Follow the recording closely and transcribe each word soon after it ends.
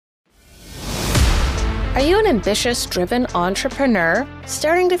Are you an ambitious, driven entrepreneur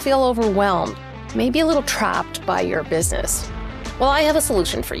starting to feel overwhelmed, maybe a little trapped by your business? Well, I have a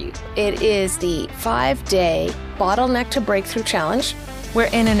solution for you. It is the 5-day Bottleneck to Breakthrough Challenge, where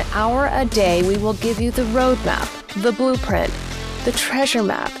in an hour a day, we will give you the roadmap, the blueprint, the treasure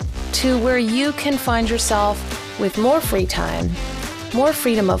map to where you can find yourself with more free time, more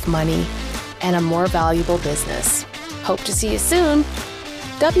freedom of money, and a more valuable business. Hope to see you soon.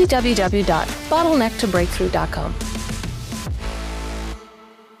 www.bottlenecktobreakthrough.com.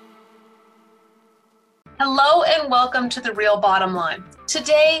 Hello and welcome to The Real Bottom Line.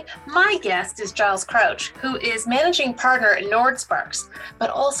 Today, my guest is Giles Crouch, who is managing partner at NordSparks, but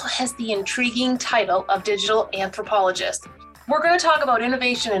also has the intriguing title of digital anthropologist. We're going to talk about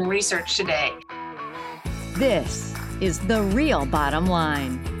innovation and research today. This is The Real Bottom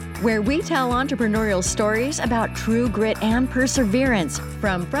Line, where we tell entrepreneurial stories about true grit and perseverance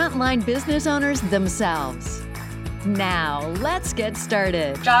from frontline business owners themselves. Now, let's get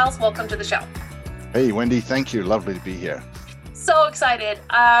started. Giles, welcome to the show. Hey, Wendy, thank you. Lovely to be here. So excited.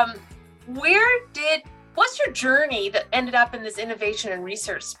 What's your journey that ended up in this innovation and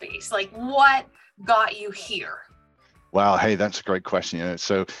research space? Like, what got you here? Wow. Hey, that's a great question.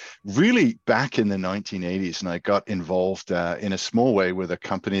 So really back in the 1980s, and I got involved in a small way with a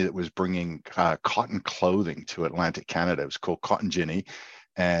company that was bringing cotton clothing to Atlantic Canada. It was called Cotton Ginny,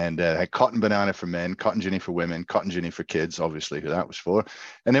 and had cotton banana for men, cotton ginny for women, cotton ginny for kids, obviously who that was for.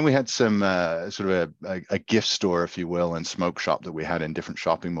 And then we had some sort of a gift store, if you will, and smoke shop that we had in different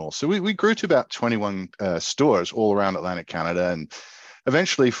shopping malls. So we grew to about 21 stores all around Atlantic Canada. And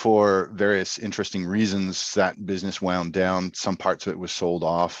eventually, for various interesting reasons, that business wound down. Some parts of it was sold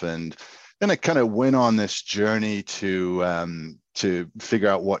off. And then I kind of went on this journey to figure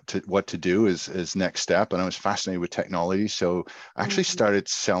out what to do as next step. And I was fascinated with technology. So I actually started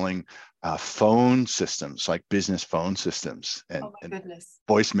selling phone systems, like business phone systems and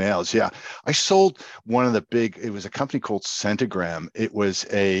voicemails. Yeah. I sold one of it was a company called Centigram. It was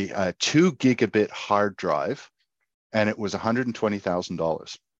a 2 gigabit hard drive, and it was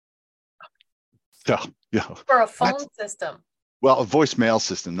 $120,000. So, for a phone system. Well, a voicemail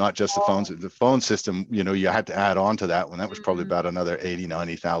system, not just the phones. The phone system, you had to add on to that one. That was probably about another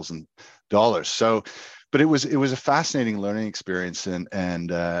 $90,000. So, but it was a fascinating learning experience. And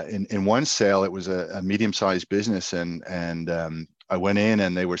in one sale, it was a medium-sized business, and I went in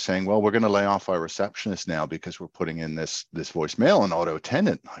and they were saying, well, we're going to lay off our receptionist now because we're putting in this voicemail and auto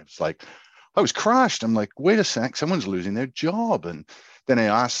attendant. I was crushed. I'm like, wait a sec, someone's losing their job. And then I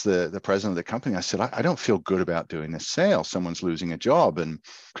asked the president of the company, I said, I don't feel good about doing this sale. Someone's losing a job. And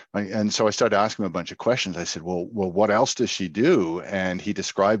so I started asking him a bunch of questions. I said, well, what else does she do? And he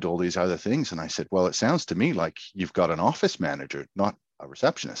described all these other things. And I said, well, it sounds to me like you've got an office manager, not a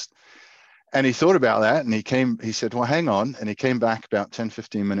receptionist. And he thought about that, and he said, well, hang on. And he came back about 10,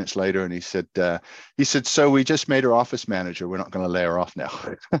 15 minutes later, and he said, so we just made her office manager. We're not going to lay her off now.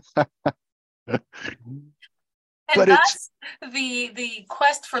 And that's the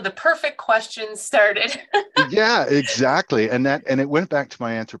quest for the perfect question started. Yeah, exactly. And it went back to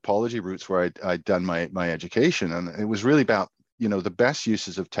my anthropology roots, where I'd done my education. And it was really about, the best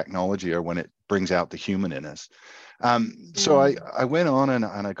uses of technology are when it brings out the human in us. So I went on and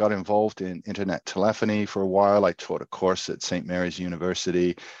I got involved in internet telephony for a while. I taught a course at St. Mary's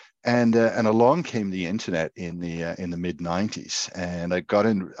University. And along came the internet in the mid 90s, and I got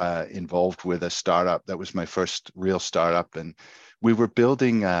involved with a startup. That was my first real startup, and we were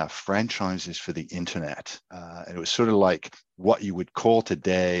building franchises for the internet. And it was sort of like what you would call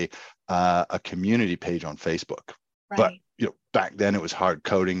today a community page on Facebook. Right. But back then it was hard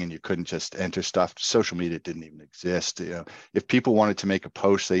coding, and you couldn't just enter stuff. Social media didn't even exist. If people wanted to make a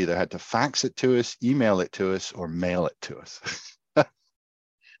post, they either had to fax it to us, email it to us, or mail it to us.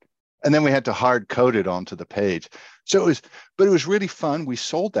 And then we had to hard code it onto the page. So it was really fun. We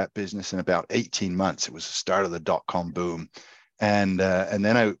sold that business in about 18 months. It was the start of the dot-com boom. And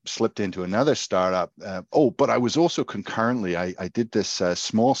then I slipped into another startup. But I was also concurrently, I did this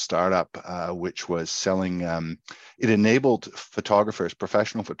small startup, which was selling, it enabled photographers,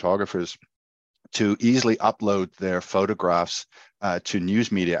 professional photographers, to easily upload their photographs to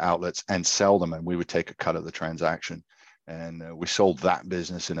news media outlets and sell them. And we would take a cut of the transaction. And we sold that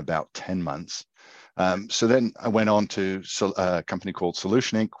business in about 10 months. So then I went on to a company called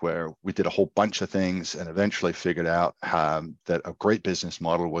Solution Inc., where we did a whole bunch of things and eventually figured out that a great business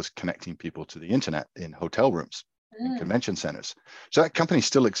model was connecting people to the internet in hotel rooms and convention centers. So that company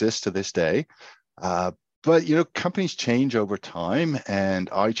still exists to this day. But, companies change over time, and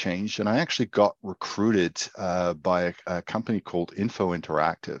I changed, and I actually got recruited by a company called Info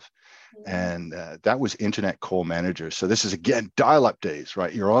Interactive. And that was Internet Call Manager. So this is again dial-up days,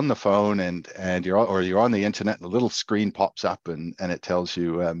 right? You're on the phone and you're on the internet, and a little screen pops up and it tells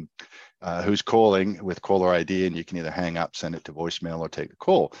you who's calling with caller ID, and you can either hang up, send it to voicemail, or take the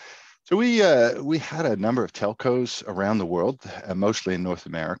call. So we had a number of telcos around the world, mostly in North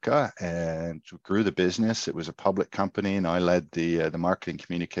America, and grew the business. It was a public company, and I led the marketing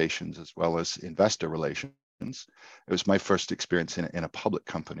communications as well as investor relations. It was my first experience in a public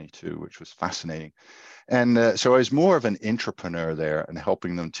company too, which was fascinating. And so I was more of an entrepreneur there and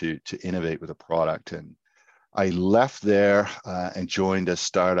helping them to innovate with a product. And I left there and joined a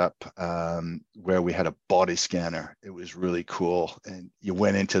startup where we had a body scanner. It was really cool. And you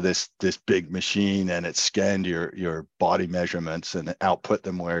went into this big machine and it scanned your body measurements and output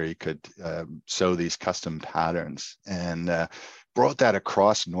them where you could sew these custom patterns. And brought that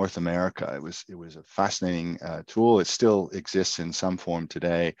across North America. It was a fascinating tool. It still exists in some form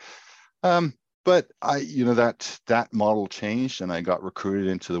today. But that model changed, and I got recruited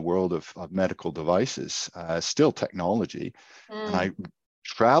into the world of medical devices, still technology. And I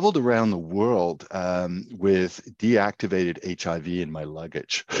traveled around the world with deactivated HIV in my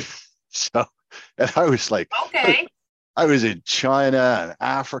luggage. So, and I was like, Okay. I was in China and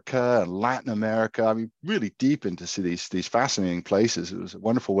Africa and Latin America. I mean, really deep into these fascinating places. It was a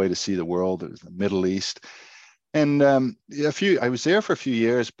wonderful way to see the world. It was the Middle East. And I was there for a few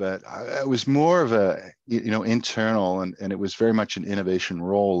years, but I was more of a, internal, and it was very much an innovation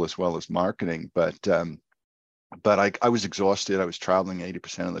role as well as marketing. But I was exhausted. I was traveling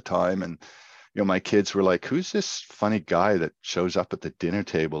 80% of the time, and my kids were like, "Who's this funny guy that shows up at the dinner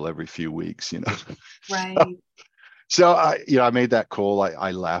table every few weeks?" Right. So I made that call.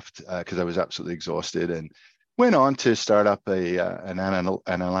 I left because I was absolutely exhausted, and went on to start up an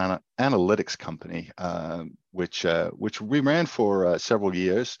analytics company, which we ran for several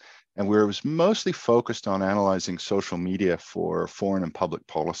years, and we was mostly focused on analyzing social media for foreign and public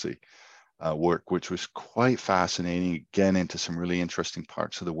policy work, which was quite fascinating. Again, into some really interesting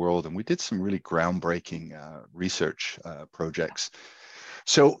parts of the world, and we did some really groundbreaking research projects.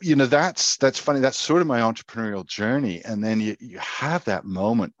 So that's funny. That's sort of my entrepreneurial journey, and then you have that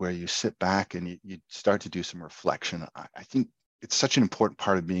moment where you sit back and you start to do some reflection. I think it's such an important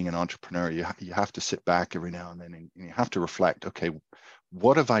part of being an entrepreneur. You have to sit back every now and then, and you have to reflect. Okay,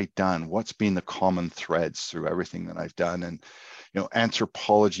 what have I done? What's been the common threads through everything that I've done? And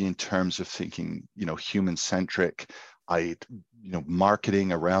anthropology in terms of thinking human centric.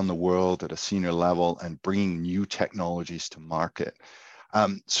 Marketing around the world at a senior level and bringing new technologies to market.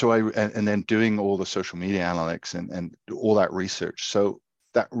 So and then doing all the social media analytics and all that research. So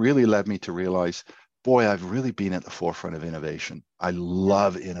that really led me to realize, boy, I've really been at the forefront of innovation. I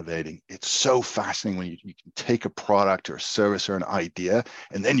love innovating. It's so fascinating when you can take a product or a service or an idea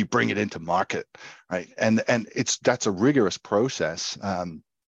and then you bring it into market, right? And that's a rigorous process.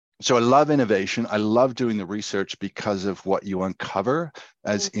 So I love innovation. I love doing the research because of what you uncover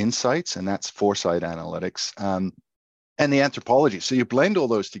as insights, and that's foresight analytics. And the anthropology. So you blend all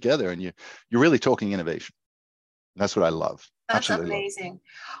those together and you're really talking innovation. That's what I love. That's Absolutely amazing.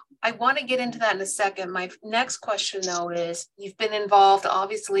 I want to get into that in a second. My next question, though, is you've been involved,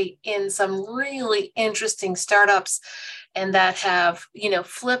 obviously, in some really interesting startups and that have,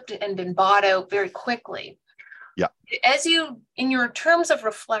 flipped and been bought out very quickly. Yeah. In your terms of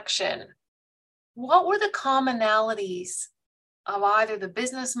reflection, what were the commonalities of either the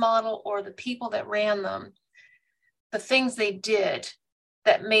business model or the people that ran them, the things they did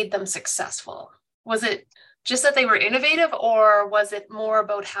that made them successful? Was it just that they were innovative, or was it more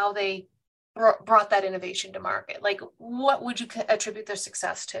about how they brought that innovation to market? Like, what would you attribute their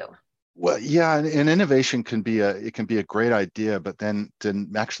success to? Well, yeah, and innovation can be a great idea, but then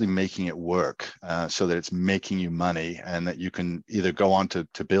actually making it work so that it's making you money, and that you can either go on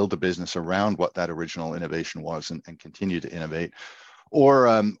to build a business around what that original innovation was and continue to innovate,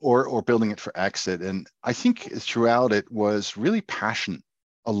 or building it for exit. And I think throughout it was really passion,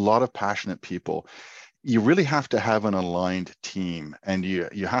 a lot of passionate people. You really have to have an aligned team, and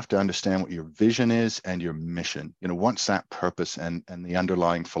you have to understand what your vision is and your mission. What's that purpose and the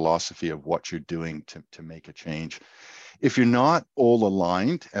underlying philosophy of what you're doing to make a change. If you're not all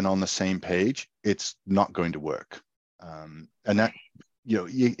aligned and on the same page, it's not going to work. And that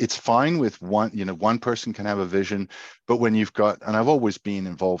it's fine with one person can have a vision, but when you've got, and I've always been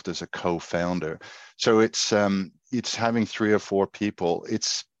involved as a co-founder, so it's having 3 or 4 people.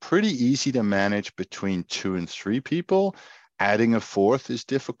 It's pretty easy to manage between 2 and 3 people. Adding a 4th is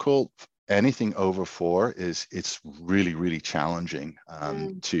difficult. Anything over 4 it's really, really challenging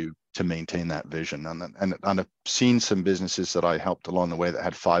to to maintain that vision. And I've seen some businesses that I helped along the way that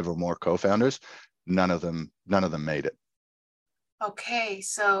had 5 or more co-founders. None of them made it. Okay,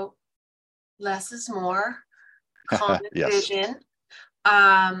 so less is more, common Yes. vision.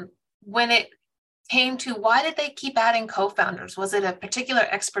 When it came to, why did they keep adding co-founders? Was it a particular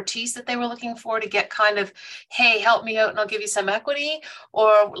expertise that they were looking for to get kind of, hey, help me out and I'll give you some equity?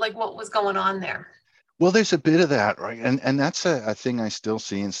 Or like, what was going on there? Well, there's a bit of that, right? And that's a thing I still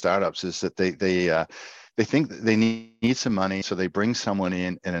see in startups, is that they think that they need some money, so they bring someone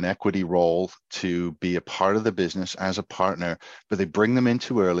in an equity role to be a part of the business as a partner, but they bring them in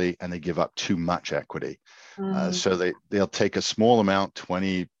too early and they give up too much equity. So they'll take a small amount,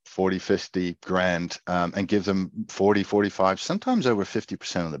 20, 40, 50 grand, and give them 40, 45, sometimes over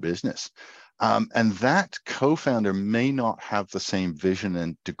 50% of the business. And that co-founder may not have the same vision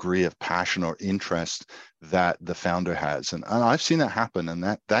and degree of passion or interest that the founder has. And I've seen that happen, and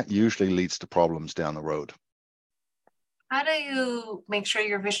that usually leads to problems down the road. How do you make sure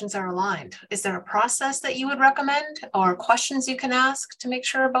your visions are aligned? Is there a process that you would recommend or questions you can ask to make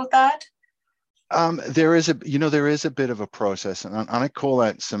sure about that? There is a bit of a process, and I call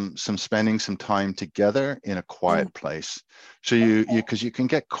that some spending some time together in a quiet place. So because you can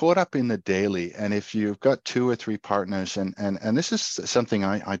get caught up in the daily, and if you've got 2 or 3 partners, and this is something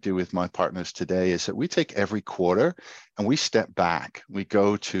I do with my partners today, is that we take every quarter and we step back. We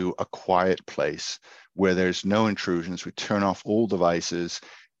go to a quiet place where there's no intrusions. We turn off all devices,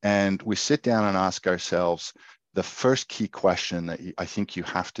 and we sit down and ask ourselves the first key question that I think you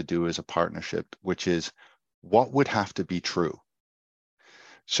have to do as a partnership, which is, what would have to be true?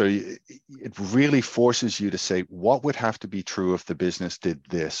 So it really forces you to say, what would have to be true if the business did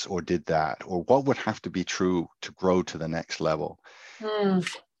this or did that? Or what would have to be true to grow to the next level?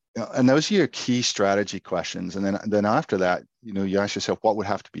 And those are your key strategy questions. And then after that, you ask yourself, what would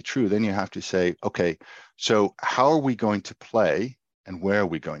have to be true? Then you have to say, okay, so how are we going to play and where are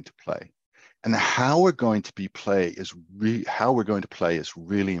we going to play? And how we're going to play is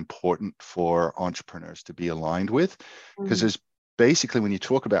really important for entrepreneurs to be aligned with, because there's basically, when you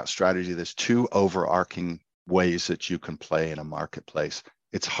talk about strategy, there's 2 overarching ways that you can play in a marketplace.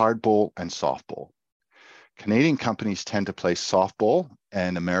 It's hardball and softball. Canadian companies tend to play softball,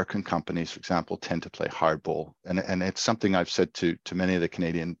 and American companies, for example, tend to play hardball. And it's something I've said to many of the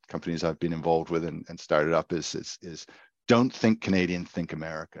Canadian companies I've been involved with and started up is don't think Canadian, think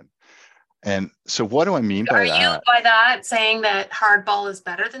American. And so what do I mean by that? Are you by that saying that hardball is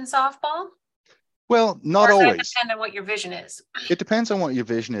better than softball? Well, not always. It depends on what your vision is. It depends on what your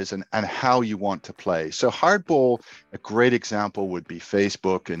vision is and how you want to play. So hardball, a great example would be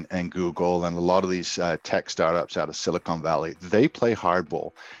Facebook and Google and a lot of these tech startups out of Silicon Valley. They play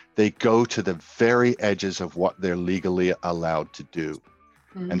hardball. They go to the very edges of what they're legally allowed to do.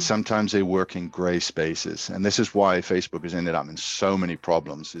 And sometimes they work in gray spaces. And this is why Facebook has ended up in so many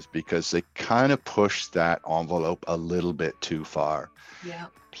problems, is because they kind of push that envelope a little bit too far. Yeah.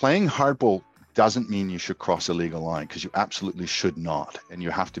 Playing hardball doesn't mean you should cross a legal line, because you absolutely should not. And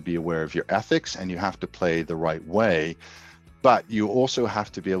you have to be aware of your ethics and you have to play the right way. But you also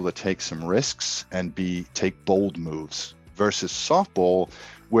have to be able to take some risks and take bold moves, versus softball,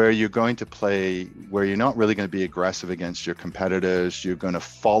 where you're going to play, where you're not really going to be aggressive against your competitors. You're going to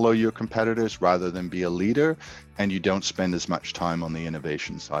follow your competitors rather than be a leader, and you don't spend as much time on the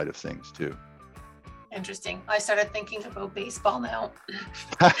innovation side of things too. Interesting. I started thinking about baseball now.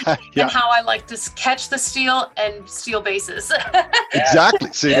 Yeah. And how I like to catch the steal and steal bases.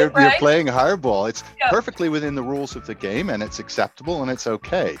 Exactly. So you're Right? playing hardball. It's perfectly within the rules of the game, and it's acceptable and it's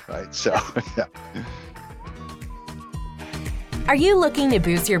okay, right? So yeah. Are you looking to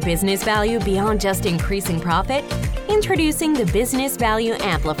boost your business value beyond just increasing profit? Introducing the Business Value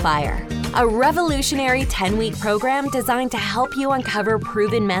Amplifier, a revolutionary 10-week program designed to help you uncover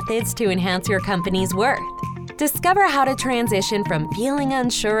proven methods to enhance your company's worth. Discover how to transition from feeling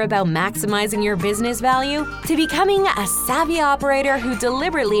unsure about maximizing your business value to becoming a savvy operator who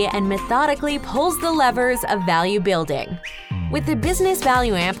deliberately and methodically pulls the levers of value building. With the Business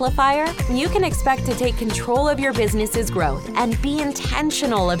Value Amplifier, you can expect to take control of your business's growth and be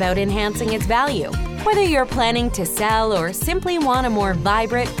intentional about enhancing its value. Whether you're planning to sell or simply want a more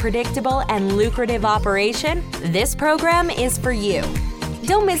vibrant, predictable, and lucrative operation, this program is for you.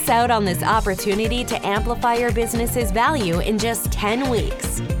 Don't miss out on this opportunity to amplify your business's value in just 10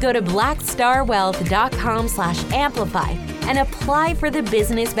 weeks. Go to blackstarwealth.com/amplify and apply for the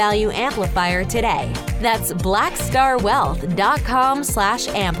Business Value Amplifier today. That's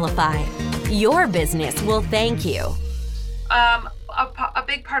blackstarwealth.com/amplify. Your business will thank you. A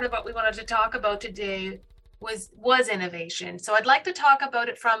big part of what we wanted to talk about today was innovation. So I'd like to talk about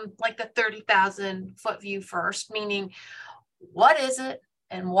it from like the 30,000 foot view first, meaning what is it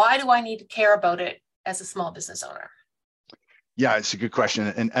and why do I need to care about it as a small business owner? Yeah, it's a good question.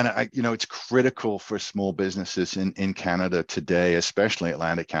 And I, it's critical for small businesses in Canada today, especially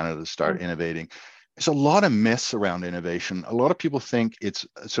Atlantic Canada, to start innovating. There's a lot of myths around innovation. A lot of people think it's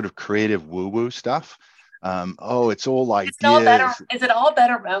sort of creative woo-woo stuff. It's all ideas. Is it all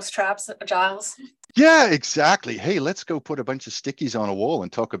better mousetraps, Giles? Yeah, exactly. Hey, let's go put a bunch of stickies on a wall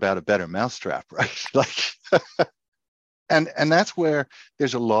and talk about a better mousetrap, right? Like, and that's where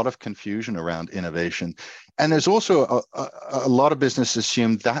there's a lot of confusion around innovation. And there's also a lot of businesses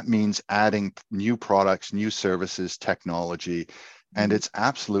assume that means adding new products, new services, technology, and it's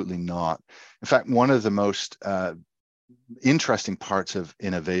absolutely not. In fact, one of the most interesting parts of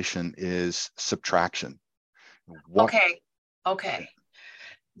innovation is subtraction. Okay.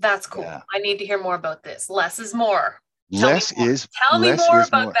 That's cool. Yeah. I need to hear more about this. Less is more. Tell me more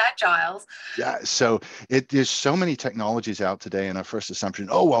about that, Giles. Yeah, so there's so many technologies out today, and our first assumption,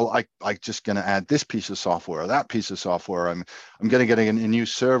 I just going to add this piece of software or that piece of software. I'm going to get a new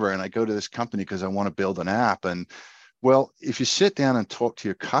server, and I go to this company because I want to build an app. And well, if you sit down and talk to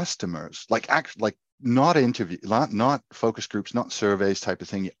your customers, not interview, not focus groups, not surveys type of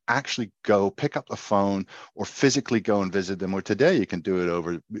thing. You actually go pick up the phone or physically go and visit them. Or today you can do it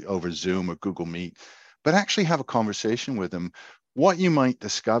over Zoom or Google Meet, but actually have a conversation with them. What you might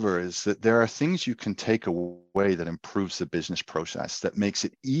discover is that there are things you can take away that improves the business process, that makes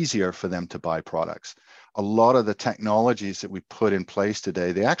it easier for them to buy products. A lot of the technologies that we put in place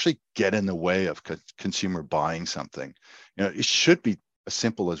today, they actually get in the way of consumer buying something. It should be as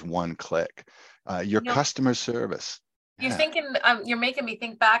simple as one click. Your customer service. You're thinking, you're making me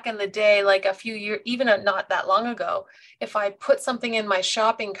think back in the day, like a few years, even not that long ago, if I put something in my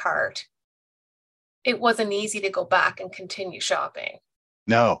shopping cart, it wasn't easy to go back and continue shopping.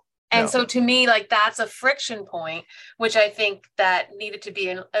 No. And so to me, like that's a friction point, which I think that needed to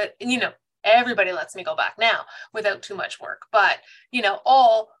be everybody lets me go back now without too much work, but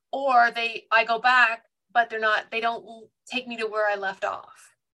I go back, but they don't take me to where I left off.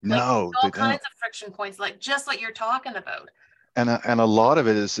 No, all kinds of friction points, like just what you're talking about. And a lot of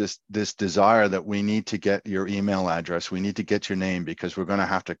it is this desire that we need to get your email address, we need to get your name, because we're going to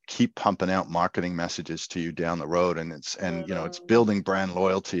have to keep pumping out marketing messages to you down the road, and it's building brand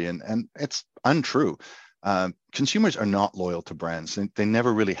loyalty, and it's untrue. Consumers are not loyal to brands; they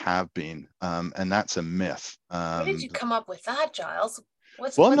never really have been, and that's a myth. Where did you come up with that, Giles?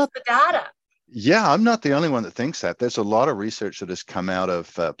 What's the data? Yeah, I'm not the only one that thinks that. There's a lot of research that has come out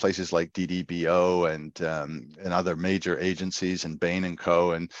of places like DDBO and other major agencies and Bain and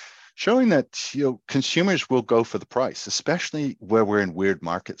Co. and showing that consumers will go for the price, especially where we're in weird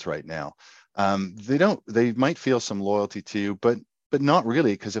markets right now. They might feel some loyalty to you, but not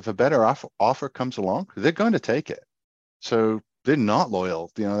really, because if a better offer comes along, they're going to take it. So they're not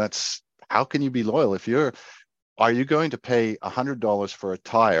loyal. That's how can you be loyal if are you going to pay $100 for a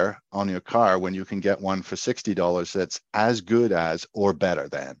tire on your car when you can get one for $60 that's as good as or better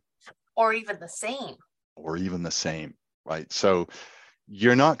than? Or even the same. Right? So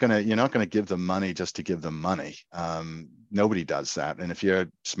you're not gonna give them money just to give them money. Nobody does that. And if you're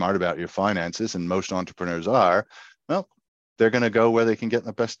smart about your finances, and most entrepreneurs are, well, they're going to go where they can get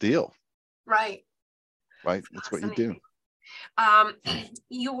the best deal. Right. That's what you do.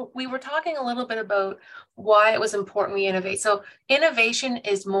 We were talking a little bit about why it was important we innovate. So innovation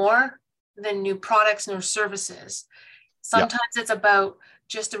is more than new products, new services. Sometimes it's about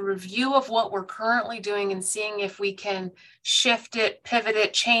just a review of what we're currently doing and seeing if we can shift it, pivot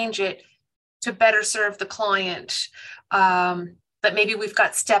it, change it to better serve the client. But maybe we've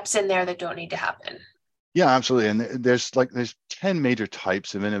got steps in there that don't need to happen. Yeah, absolutely. And there's 10 major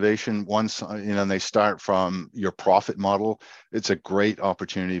types of innovation. Once, they start from your profit model. It's a great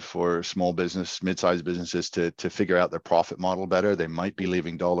opportunity for small business, mid-sized businesses to figure out their profit model better. They might be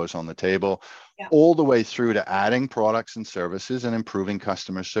leaving dollars on the table, all the way through to adding products and services and improving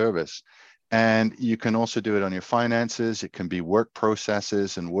customer service. And you can also do it on your finances. It can be work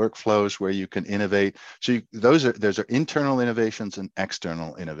processes and workflows where you can innovate. So those are internal innovations and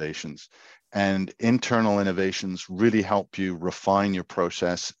external innovations. And internal innovations really help you refine your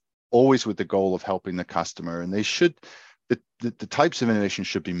process, always with the goal of helping the customer. And the types of innovation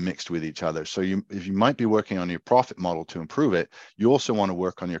should be mixed with each other. So if you might be working on your profit model to improve it, you also want to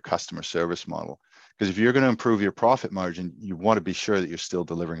work on your customer service model. Because if you're going to improve your profit margin, you want to be sure that you're still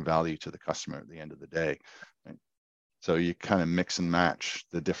delivering value to the customer at the end of the day. Right? So you kind of mix and match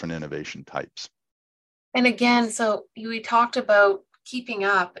the different innovation types. And again, so we talked about keeping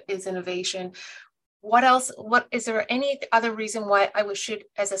up is innovation. What else? What is there any other reason why should,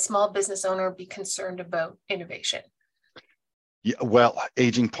 as a small business owner, be concerned about innovation? Yeah, well,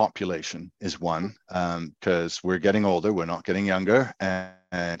 aging population is one, because we're getting older, we're not getting younger, and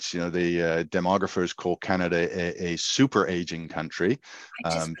the demographers call Canada a super aging country. I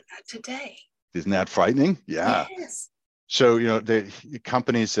just read that today. Isn't that frightening? Yeah. Yes. So, the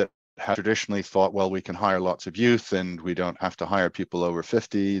companies that have traditionally thought, well, we can hire lots of youth and we don't have to hire people over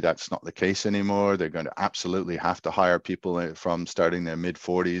 50. That's not the case anymore. They're going to absolutely have to hire people from starting their mid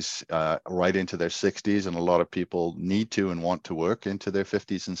 40s right into their 60s. And a lot of people need to and want to work into their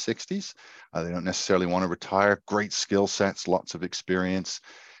 50s and 60s. They don't necessarily want to retire. Great skill sets, lots of experience.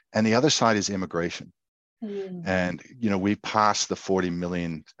 And the other side is immigration. And we passed the 40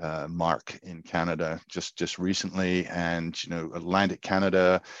 million mark in Canada just recently, and Atlantic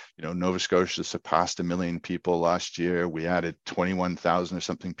Canada, Nova Scotia surpassed 1 million people last year. We added 21,000 or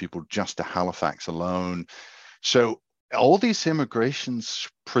something people just to Halifax alone. So all these immigrations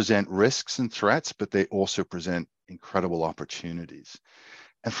present risks and threats, but they also present incredible opportunities.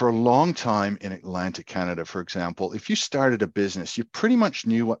 And for a long time in Atlantic Canada, for example, if you started a business, you pretty much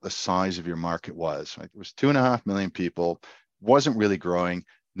knew what the size of your market was. Right? It was 2.5 million people, wasn't really growing,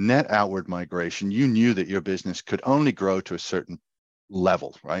 net outward migration. You knew that your business could only grow to a certain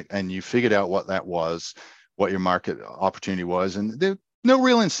level, right? And you figured out what that was, what your market opportunity was. And there's no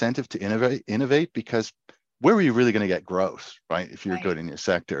real incentive to innovate because where were you really going to get growth, right? If you're good in your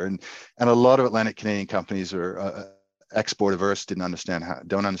sector. And a lot of Atlantic Canadian companies are export averse, don't understand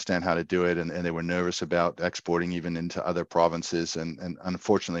how to do it, and they were nervous about exporting even into other provinces. And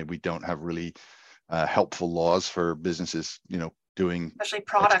unfortunately, we don't have really helpful laws for businesses, doing especially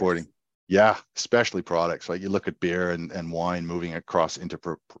products. Exporting. Yeah, especially products. Like you look at beer and wine moving across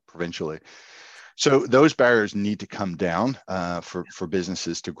provincially. So those barriers need to come down for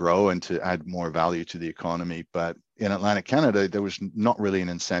businesses to grow and to add more value to the economy. But in Atlantic Canada, there was not really an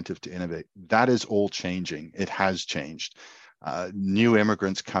incentive to innovate. That is all changing. It has changed. New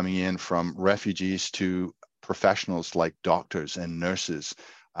immigrants coming in, from refugees to professionals like doctors and nurses,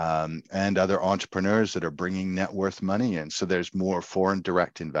 and other entrepreneurs that are bringing net worth money in. So there's more foreign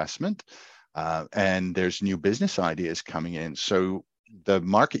direct investment, and there's new business ideas coming in. So the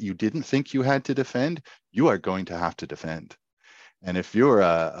market you didn't think you had to defend, you are going to have to defend. And if you're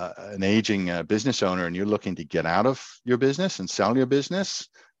an aging business owner and you're looking to get out of your business and sell your business,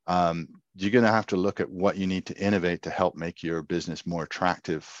 you're going to have to look at what you need to innovate to help make your business more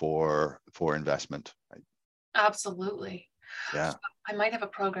attractive for investment. Right? Absolutely. Yeah. I might have a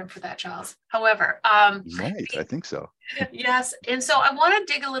program for that, Giles. However, right, I think so. Yes. And so I want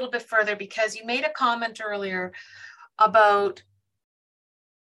to dig a little bit further, because you made a comment earlier about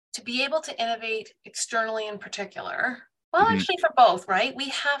to be able to innovate externally in particular. Well, actually for both, right? We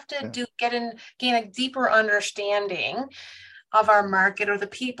have to gain a deeper understanding of our market, or the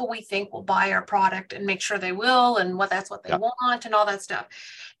people we think will buy our product, and make sure they will, and that's what they want, and all that stuff.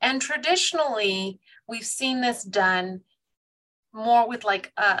 And traditionally, we've seen this done more with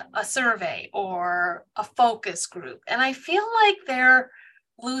like a survey or a focus group. And I feel like they're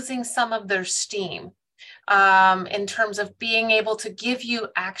losing some of their steam in terms of being able to give you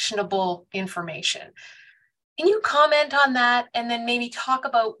actionable information. Can you comment on that, and then maybe talk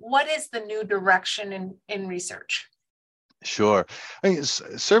about what is the new direction in research? Sure. I mean,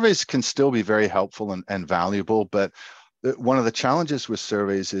 surveys can still be very helpful and valuable, but one of the challenges with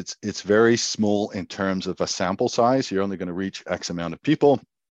surveys, it's very small in terms of a sample size. You're only going to reach X amount of people.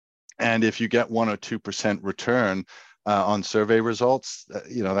 And if you get 1 or 2% return on survey results,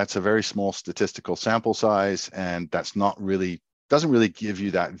 that's a very small statistical sample size. And that's doesn't really give you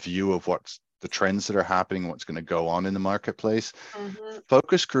that view of what's the trends that are happening, what's going to go on in the marketplace.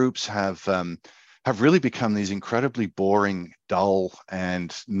 Focus groups have really become these incredibly boring, dull,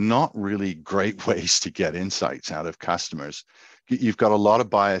 and not really great ways to get insights out of customers. You've got a lot of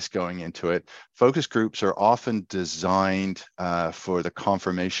bias going into it. Focus groups are often designed for the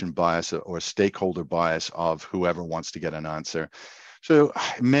confirmation bias or stakeholder bias of whoever wants to get an answer. So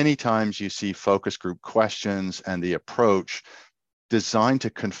many times you see focus group questions and the approach designed to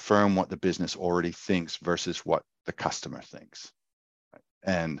confirm what the business already thinks versus what the customer thinks.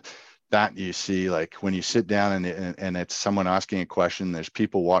 And that you see, like when you sit down and it's someone asking a question, there's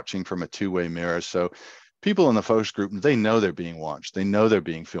people watching from a two-way mirror. So people in the focus group, they know they're being watched. They know they're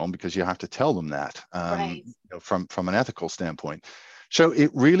being filmed, because you have to tell them that from an ethical standpoint. So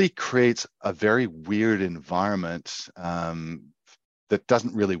it really creates a very weird environment that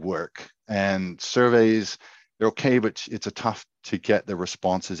doesn't really work. And surveys, they're okay, but it's a tough to get the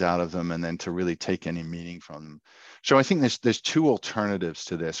responses out of them and then to really take any meaning from them. So I think there's two alternatives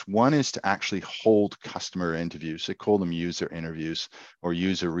to this. One is to actually hold customer interviews. They call them user interviews or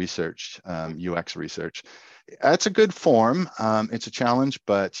user research, UX research. That's a good form. It's a challenge,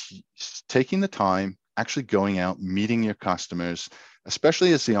 but taking the time, actually going out, meeting your customers,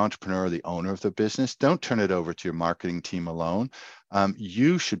 especially as the entrepreneur or the owner of the business, don't turn it over to your marketing team alone.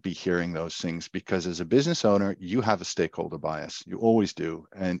 You should be hearing those things because as a business owner, you have a stakeholder bias. You always do.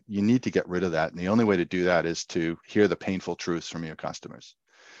 And you need to get rid of that. And the only way to do that is to hear the painful truths from your customers.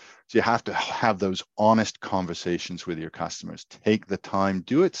 So you have to have those honest conversations with your customers. Take the time,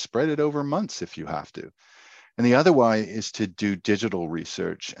 do it, spread it over months if you have to. And the other way is to do digital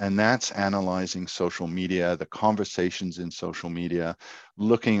research, and that's analyzing social media, the conversations in social media,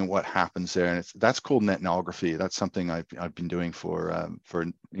 looking at what happens there. And that's called ethnography. That's something I've been doing for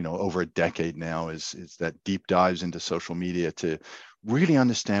over a decade now. Is that deep dives into social media to really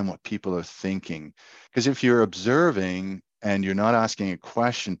understand what people are thinking. Because if you're observing and you're not asking a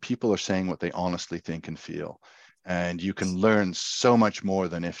question, people are saying what they honestly think and feel, and you can learn so much more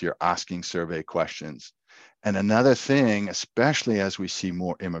than if you're asking survey questions. And another thing, especially as we see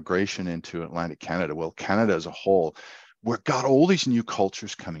more immigration into Atlantic Canada, well, Canada as a whole, we've got all these new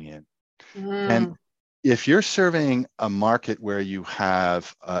cultures coming in. And if you're surveying a market where you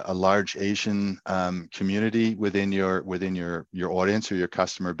have a large Asian community within your audience or your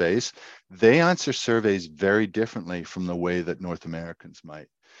customer base, they answer surveys very differently from the way that North Americans might.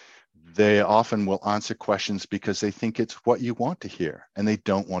 They often will answer questions because they think it's what you want to hear and they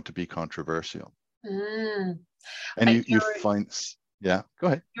don't want to be controversial. And you find, yeah, go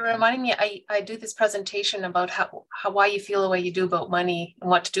ahead. You're reminding me, I do this presentation about why you feel the way you do about money and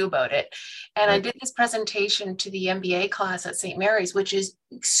what to do about it. And right. I did this presentation to the MBA class at St. Mary's, which is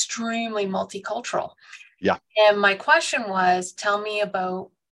extremely multicultural. Yeah. And my question was, tell me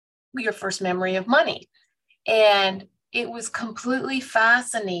about your first memory of money. And it was completely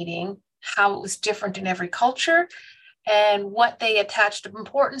fascinating how it was different in every culture. And what they attached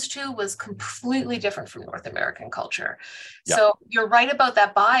importance to was completely different from North American culture. Yeah. So you're right about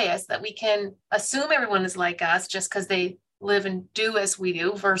that bias that we can assume everyone is like us just because they live and do as we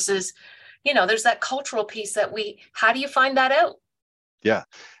do versus, there's that cultural piece that how do you find that out? Yeah,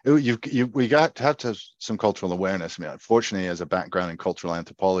 we got to have some cultural awareness. I mean, unfortunately, as a background in cultural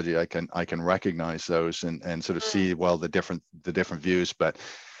anthropology, I can recognize those and sort of see, well, the different views, but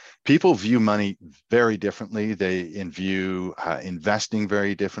people view money very differently. They view investing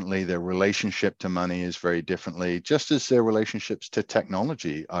very differently. Their relationship to money is very differently, just as their relationships to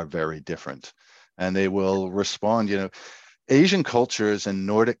technology are very different. And they will respond, Asian cultures and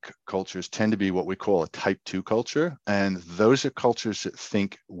Nordic cultures tend to be what we call a type 2 culture. And those are cultures that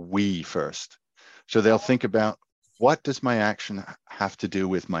think we first. So they'll think about, what does my action have to do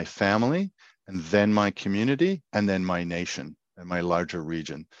with my family, and then my community, and then my nation and my larger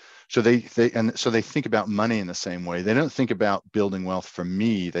region. So they think about money in the same way. They don't think about building wealth for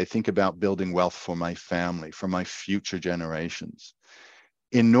me. They think about building wealth for my family, for my future generations.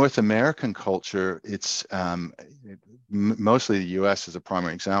 In North American culture, it's mostly the US is a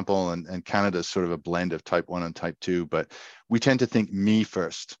primary example, and Canada is sort of a blend of type 1 and type 2, but we tend to think me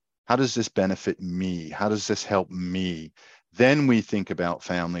first. How does this benefit me? How does this help me? Then we think about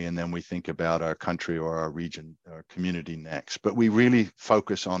family, and then we think about our country or our region or community next. But we really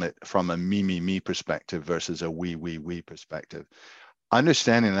focus on it from a me perspective versus a we perspective.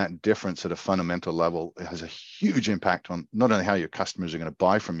 Understanding that difference at a fundamental level has a huge impact on not only how your customers are going to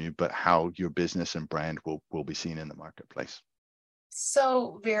buy from you, but how your business and brand will be seen in the marketplace.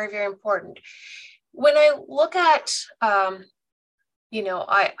 So very, very important. When I look at,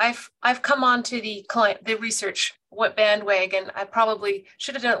 I've come onto the research bandwagon. I probably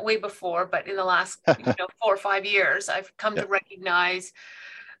should have done it way before, but in the last 4 or 5 years, I've come to recognize,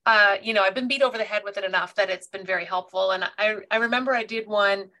 I've been beat over the head with it enough that it's been very helpful. And I remember I did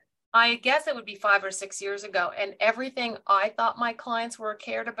one, I guess it would be 5 or 6 years ago, and everything I thought my clients were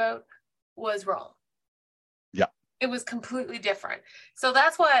cared about was wrong. Yeah. It was completely different. So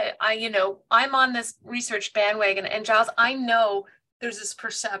that's why I'm on this research bandwagon. And Giles, I know there's this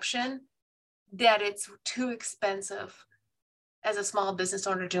perception that it's too expensive as a small business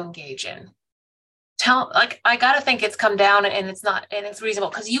owner to engage in. I got to think it's come down and it's not, and it's reasonable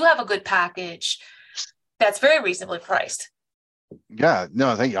because you have a good package that's very reasonably priced. Yeah,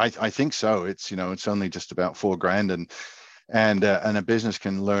 no, I think so. It's, it's only just about $4,000. And a business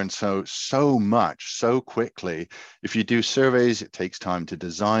can learn so much so quickly. If you do surveys, it takes time to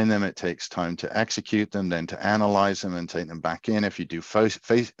design them, it takes time to execute them, then to analyze them and take them back in. If you do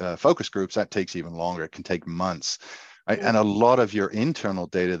focus groups, that takes even longer. It can take months. And a lot of your internal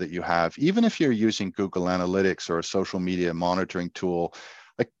data that you have, even if you're using Google Analytics or a social media monitoring tool,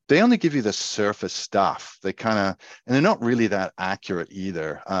 like they only give you the surface stuff. They kind of, and they're not really that accurate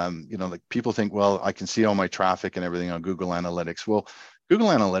either. Like people think, well, I can see all my traffic and everything on Google Analytics. Well, Google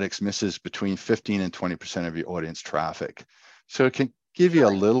Analytics misses between 15 and 20% of your audience traffic. So it can give you a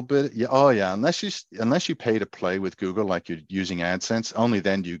little bit. Yeah. Oh yeah. Unless you pay to play with Google, like you're using AdSense, only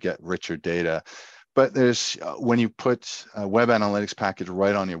then do you get richer data. But there's when you put a web analytics package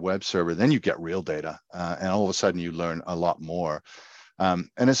right on your web server, then you get real data, and all of a sudden you learn a lot more. And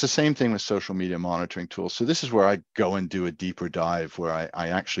it's the same thing with social media monitoring tools. So this is where I go and do a deeper dive, where I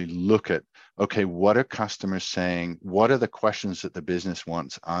actually look at, okay, what are customers saying? What are the questions that the business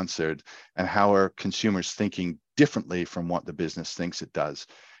wants answered? And how are consumers thinking differently from what the business thinks it does?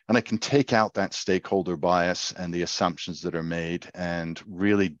 And I can take out that stakeholder bias and the assumptions that are made and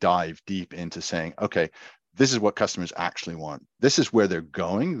really dive deep into saying, okay, this is what customers actually want. This is where they're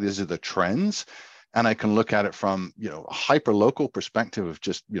going. These are the trends. And I can look at it from, a hyper local perspective of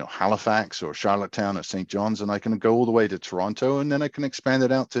just, Halifax or Charlottetown or St. John's, and I can go all the way to Toronto, and then I can expand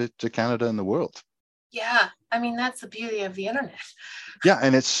it out to Canada and the world. Yeah, I mean, that's the beauty of the internet. Yeah,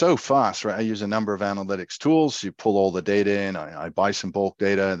 and it's so fast, right? I use a number of analytics tools. You pull all the data in, I buy some bulk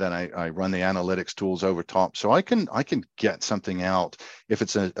data, then I run the analytics tools over top. So I can get something out. If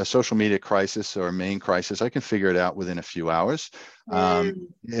it's a social media crisis or a main crisis, I can figure it out within a few hours.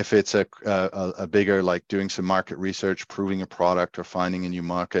 If it's a bigger, like doing some market research, proving a product or finding a new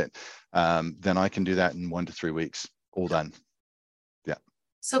market, then I can do that in 1 to 3 weeks, all done. Yeah.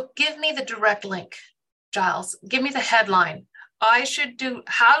 So give me the direct link, Giles. Give me the headline.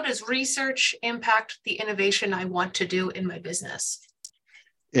 How does research impact the innovation I want to do in my business?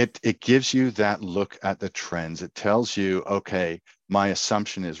 It gives you that look at the trends. It tells you, okay, my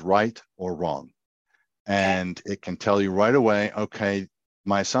assumption is right or wrong. And it can tell you right away, okay,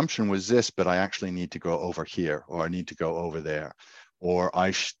 my assumption was this, but I actually need to go over here, or I need to go over there. Or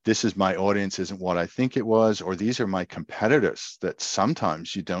this is my audience isn't what I think it was, or these are my competitors. That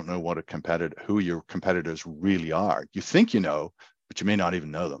sometimes you don't know who your competitors really are. You think you know, but you may not even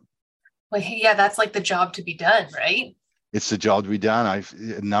know them. Well, yeah, that's like the job to be done, right? It's the job to be done.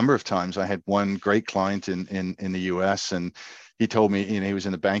 A number of times I had one great client in the US, and he told me, he was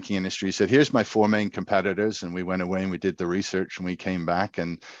in the banking industry. He said, here's my 4 main competitors. And we went away and we did the research, and we came back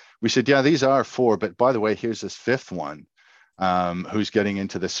and we said, yeah, these are 4, but by the way, here's this 5th one. Who's getting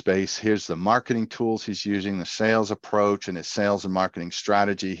into the space. Here's the marketing tools he's using, the sales approach and his sales and marketing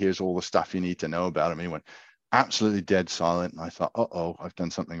strategy. Here's all the stuff you need to know about him. He went absolutely dead silent. And I thought, I've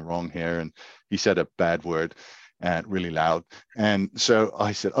done something wrong here. And he said a bad word and really loud. And so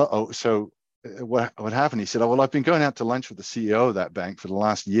I said, so what happened? He said, well, I've been going out to lunch with the CEO of that bank for the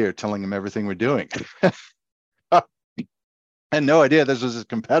last year, telling him everything we're doing. And no idea this was his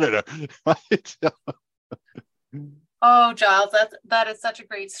competitor. Oh, Giles, that is such a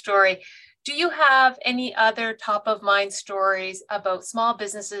great story. Do you have any other top of mind stories about small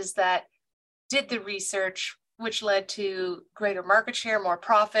businesses that did the research, which led to greater market share, more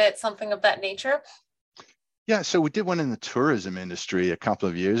profit, something of that nature? Yeah, so we did one in the tourism industry a couple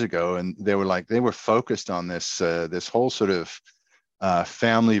of years ago, and they were focused on this whole sort of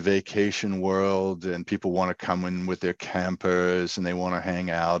family vacation world, and people want to come in with their campers and they want to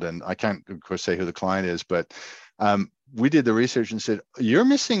hang out. And I can't, of course, say who the client is, but we did the research and said, you're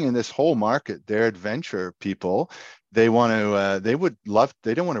missing in this whole market. They're adventure people. They don't want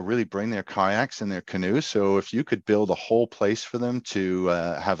to really bring their kayaks and their canoes. So if you could build a whole place for them to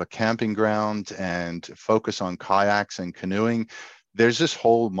have a camping ground and focus on kayaks and canoeing, there's this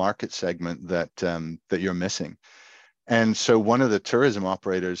whole market segment that you're missing. And so one of the tourism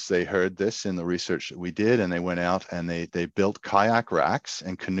operators, they heard this in the research that we did, and they went out and they built kayak racks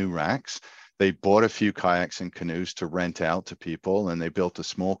and canoe racks. They bought a few kayaks and canoes to rent out to people, and they built a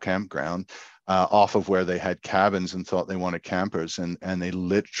small campground off of where they had cabins and thought they wanted campers, and they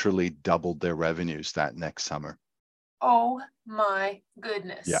literally doubled their revenues that next summer. Oh my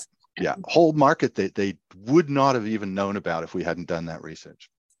goodness. Yeah. Whole market that they would not have even known about if we hadn't done that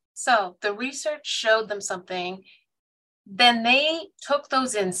research. So the research showed them something. Then they took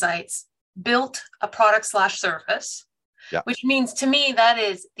those insights, built a product/service. Yeah. Which means to me that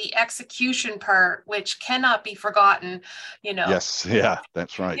is the execution part, which cannot be forgotten. Yes, yeah,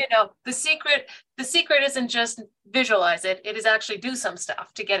 that's right. The secret isn't just visualize it; it is actually do some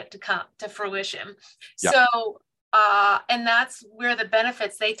stuff to get it to come to fruition. Yeah. So And that's where the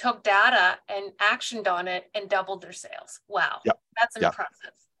benefits, they took data and actioned on it and doubled their sales. Wow. Yeah. That's Yeah.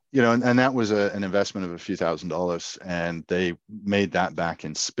 impressive. And that was an investment of a few $1,000s, and they made that back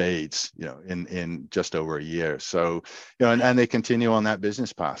in spades, in just over a year. So, and they continue on that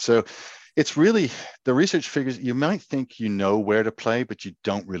business path. So it's really, the research figures, you might think you know where to play, but you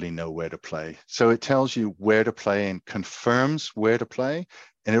don't really know where to play. So it tells you where to play and confirms where to play.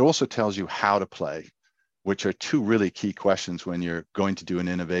 And it also tells you how to play, which are two really key questions when you're going to do an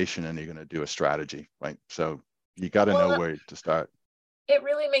innovation and you're going to do a strategy, right? So you got to know where to start. It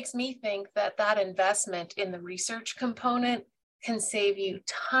really makes me think that that investment in the research component can save you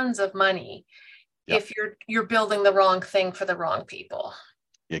tons of money if you're building the wrong thing for the wrong people.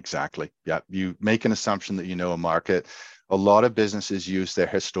 Exactly. Yeah. You make an assumption that you know a market. A lot of businesses use their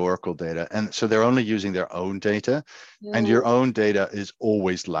historical data, and so they're only using their own data, and your own data is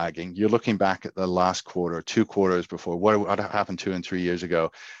always lagging. You're looking back at the last quarter, 2 quarters before, what happened 2 and 3 years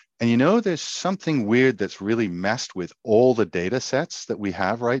ago. And there's something weird that's really messed with all the data sets that we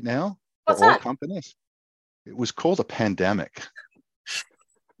have right now for all companies. It was called a pandemic.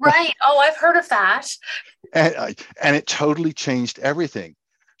 Right. Oh, I've heard of that. And it totally changed everything.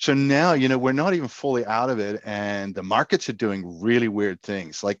 So now, we're not even fully out of it, and the markets are doing really weird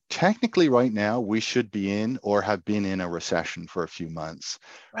things. Like technically right now, we should be in or have been in a recession for a few months,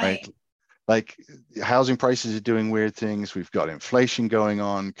 right? Like housing prices are doing weird things. We've got inflation going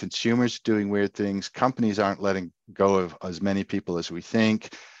on. Consumers doing weird things. Companies aren't letting go of as many people as we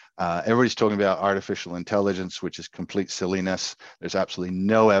think. Everybody's talking about artificial intelligence, which is complete silliness. There's absolutely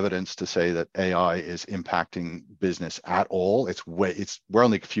no evidence to say that AI is impacting business at all. We're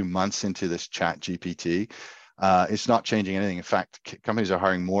only a few months into this chat GPT. It's not changing anything. In fact, companies are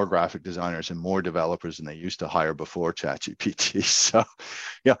hiring more graphic designers and more developers than they used to hire before ChatGPT. So,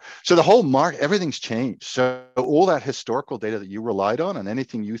 so the whole market, everything's changed. So all that historical data that you relied on and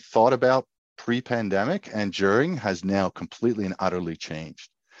anything you thought about pre-pandemic and during has now completely and utterly changed.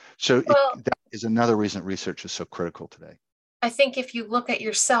 So that is another reason research is so critical today. I think if you look at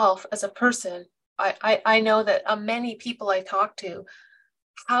yourself as a person, I know that many people I talk to,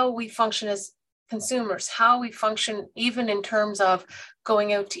 how we function as consumers, how we function even in terms of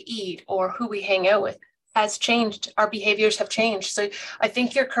going out to eat or who we hang out with has changed. Our behaviors have changed. So I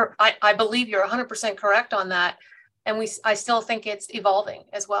think I believe you're 100% correct on that. And I still think it's evolving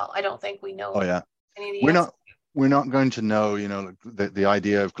as well. I don't think we know. Oh yeah. Any of the answers. We're not going to know, the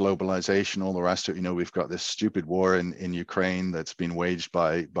idea of globalization, all the rest of it. We've got this stupid war in Ukraine that's been waged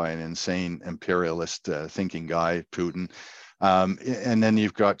by an insane imperialist thinking guy, Putin. And then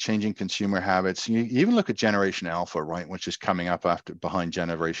you've got changing consumer habits. You even look at Generation Alpha, right, which is coming up behind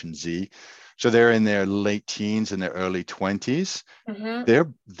Generation Z. So they're in their late teens and their early 20s. Mm-hmm.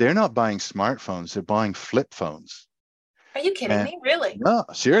 They're not buying smartphones, they're buying flip phones. Are you kidding me? Really? No,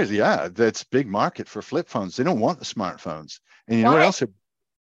 seriously, yeah. That's big market for flip phones. They don't want the smartphones. And you know what else?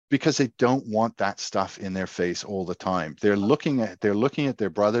 Because they don't want that stuff in their face all the time. They're looking at their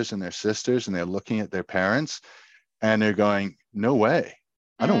brothers and their sisters, and they're looking at their parents, and they're going, no way.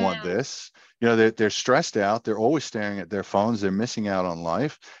 I don't want this. They're stressed out. They're always staring at their phones. They're missing out on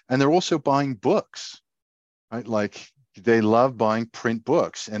life. And they're also buying books, right? Like they love buying print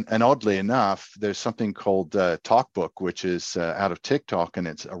books. And oddly enough, there's something called TalkBook, which is out of TikTok, and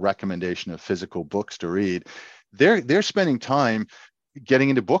it's a recommendation of physical books to read. They're spending time getting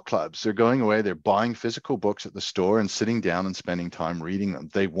into book clubs. They're going away, they're buying physical books at the store and sitting down and spending time reading them.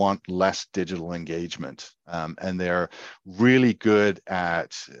 They want less digital engagement. And they're really good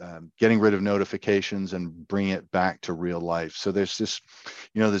at getting rid of notifications and bringing it back to real life. So there's this,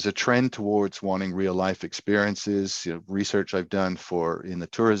 there's a trend towards wanting real life experiences. Research I've done in the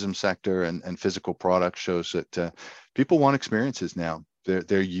tourism sector and physical products shows that people want experiences now.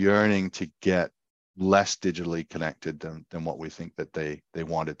 They're yearning to get less digitally connected than what we think that they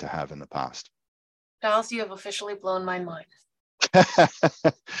wanted to have in the past. Giles, you have officially blown my mind.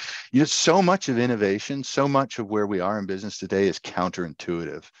 So much of innovation, so much of where we are in business today is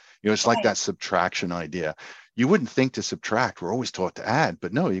counterintuitive. It's like that subtraction idea. You wouldn't think to subtract. We're always taught to add,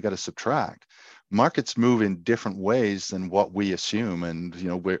 but no, you got to subtract. Markets move in different ways than what we assume. And,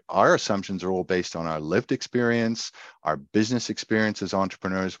 our assumptions are all based on our lived experience, our business experience as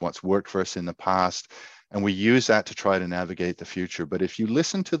entrepreneurs, what's worked for us in the past. And we use that to try to navigate the future. But if you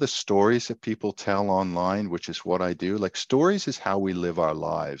listen to the stories that people tell online, which is what I do, like stories is how we live our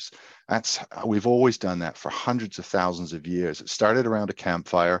lives. We've always done that for hundreds of thousands of years. It started around a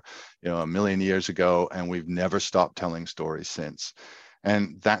campfire, 1 million years ago, and we've never stopped telling stories since.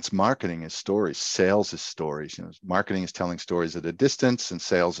 And that's marketing is stories. Sales is stories. Marketing is telling stories at a distance, and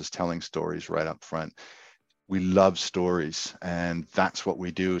sales is telling stories right up front. we love stories, and that's what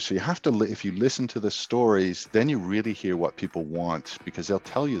we do. So you have to, if you listen to the stories, then you really hear what people want, because they'll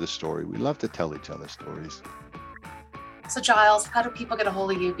tell you the story. We love to tell each other stories. So Giles, how do people get a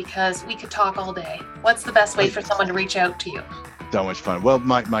hold of you? Because we could talk all day. What's the best way for someone to reach out to you? So much fun. Well,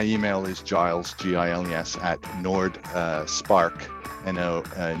 my email is Giles, Giles, at NordSpark,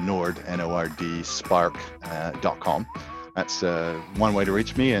 Nord, N-O-R-D, spark.com. That's one way to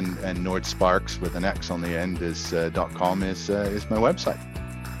reach me, and NordSparks with an X on the end is .com is my website.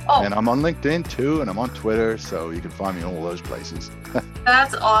 Oh. And I'm on LinkedIn too, and I'm on Twitter, so you can find me in all those places.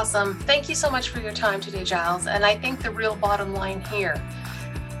 That's awesome. Thank you so much for your time today, Giles. And I think the real bottom line here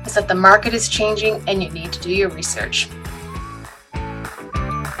is that the market is changing and you need to do your research.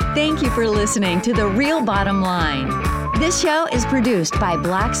 Thank you for listening to The Real Bottom Line. This show is produced by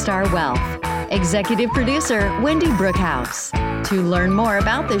Black Star Wealth. Executive producer, Wendy Brookhouse. To learn more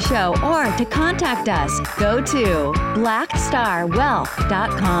about the show or to contact us, go to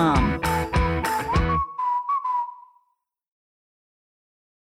blackstarwealth.com.